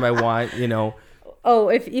whatever time I want, Oh,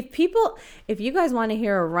 if you guys want to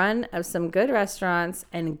hear a run of some good restaurants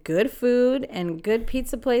and good food and good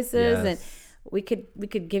pizza places, and we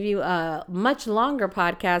could give you a much longer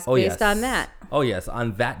podcast based on that. Oh yes,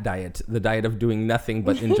 on that diet, the diet of doing nothing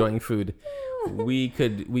but enjoying food. We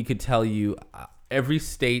could tell you every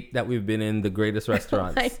state that we've been in, the greatest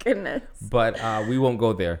restaurants. My goodness. But we won't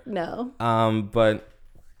go there. No.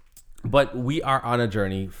 But we are on a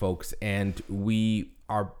journey, folks, and we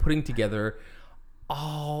are putting together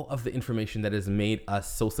all of the information that has made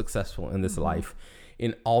us so successful in this life,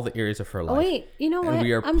 in all the areas of our life. Oh, wait, you know what? And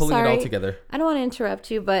we are pulling it all together. I don't want to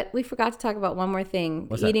interrupt you, but we forgot to talk about one more thing.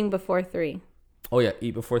 What's eating that? Before 3. Oh, yeah.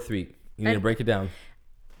 Eat before 3. You need to break it down.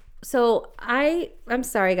 So I'm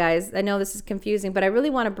sorry, guys. I know this is confusing, but I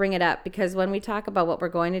really want to bring it up because when we talk about what we're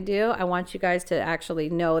going to do, I want you guys to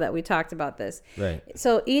actually know that we talked about this. Right.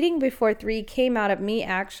 So eating before 3 came out of me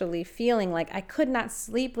actually feeling like I could not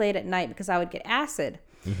sleep late at night because I would get acid.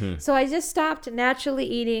 So I just stopped naturally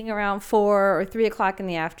eating around 4 or 3 o'clock in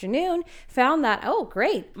the afternoon, found that, oh,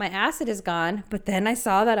 great, my acid is gone. But then I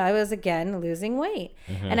saw that I was again losing weight.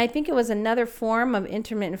 And I think it was another form of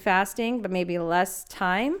intermittent fasting, but maybe less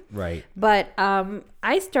time. Right. But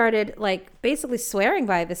I started like basically swearing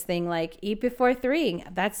by this thing, like eat before 3.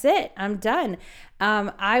 That's it. I'm done.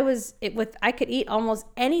 I could eat almost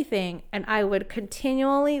anything and I would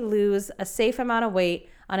continually lose a safe amount of weight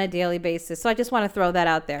on a daily basis. So I just want to throw that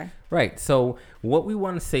out there. Right. So what we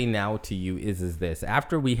want to say now to you is this.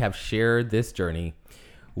 After we have shared this journey,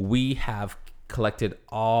 we have collected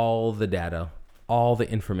all the data, all the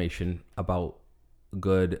information about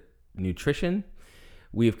good nutrition.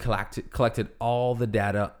 We've collected all the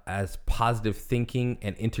data as positive thinking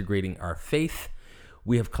and integrating our faith.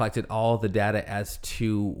 We have collected all the data as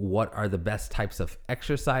to what are the best types of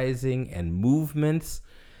exercising and movements.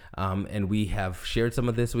 And we have shared some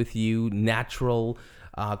of this with you. Natural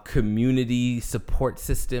community support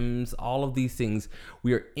systems, all of these things.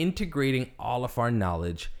 We are integrating all of our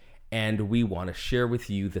knowledge, and we want to share with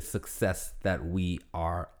you the success that we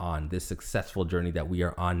are on, this successful journey that we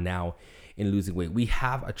are on now in losing weight. We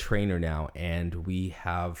have a trainer now, and we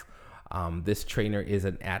have this trainer is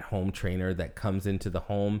an at-home trainer that comes into the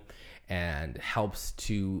home and helps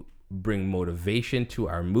to bring motivation to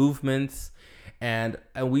our movements, and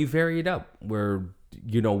we vary it up. We're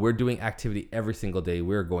doing activity every single day.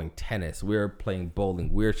 We're going tennis, we're playing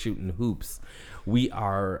bowling, we're shooting hoops, we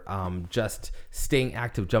are just staying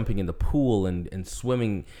active, jumping in the pool and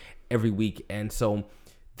swimming every week. And so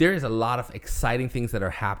there is a lot of exciting things that are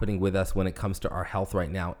happening with us when it comes to our health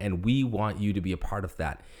right now, and we want you to be a part of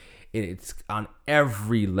that. It's on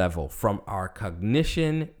every level, from our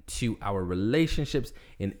cognition to our relationships.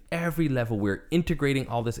 In every level, we're integrating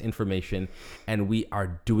all this information, and we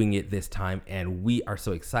are doing it this time. And we are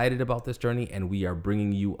so excited about this journey, and we are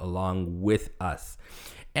bringing you along with us.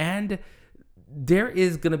 And there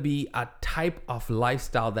is going to be a type of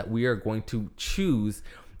lifestyle that we are going to choose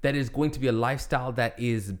that is going to be a lifestyle that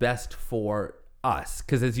is best for us.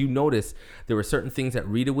 Because as you notice, there were certain things that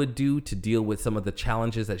Rita would do to deal with some of the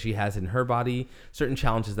challenges that she has in her body, certain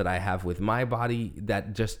challenges that I have with my body,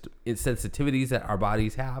 that just sensitivities that our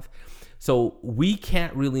bodies have. So we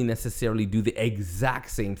can't really necessarily do the exact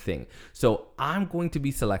same thing. So I'm going to be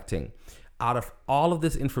selecting out of all of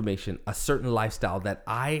this information a certain lifestyle that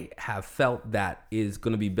I have felt that is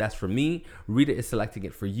going to be best for me. Rita is selecting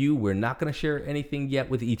it for you. We're not going to share anything yet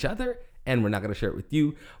with each other, and we're not going to share it with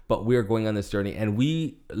you, but we're going on this journey, and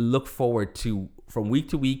we look forward to, from week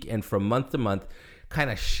to week and from month to month, kind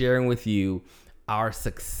of sharing with you our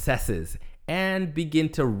successes and begin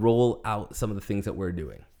to roll out some of the things that we're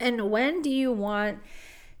doing. And when do you want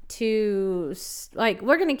to, like,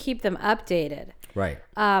 we're going to keep them updated. Right.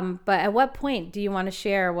 But at what point do you want to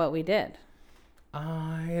share what we did?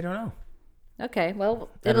 I don't know. Okay. Well,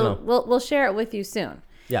 we'll share it with you soon.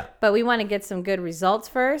 Yeah. But we want to get some good results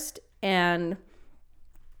first, and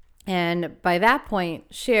by that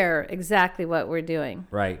point, share exactly what we're doing.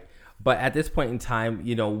 Right. But at this point in time,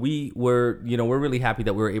 we're really happy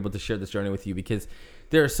that we were able to share this journey with you, because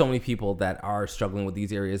there are so many people that are struggling with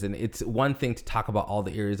these areas. And it's one thing to talk about all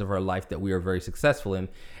the areas of our life that we are very successful in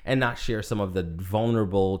and not share some of the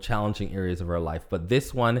vulnerable, challenging areas of our life. But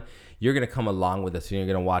this one, you're going to come along with us, and you're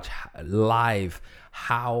going to watch live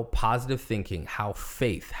how positive thinking, how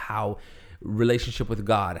faith, how relationship with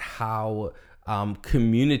God, how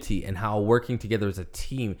community, and how working together as a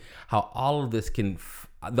team, how all of this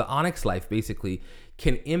the Onyx life basically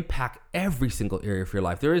can impact every single area of your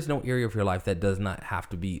life. There is no area of your life that does not have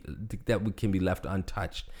to be, that can be left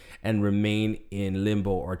untouched and remain in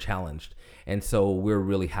limbo or challenged. And so we're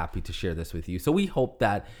really happy to share this with you. So we hope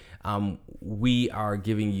that we are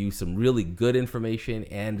giving you some really good information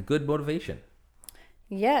and good motivation.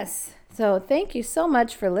 Yes. So thank you so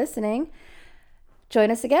much for listening.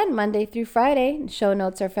 Join us again Monday through Friday. Show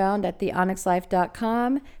notes are found at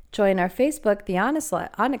theonyxlife.com. Join our Facebook, The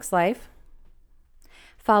Onyx Life.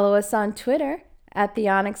 Follow us on Twitter at The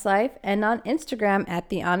Onyx Life and on Instagram at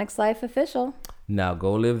The Onyx Life Official. Now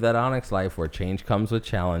go live that Onyx life where change comes with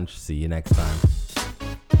challenge. See you next time.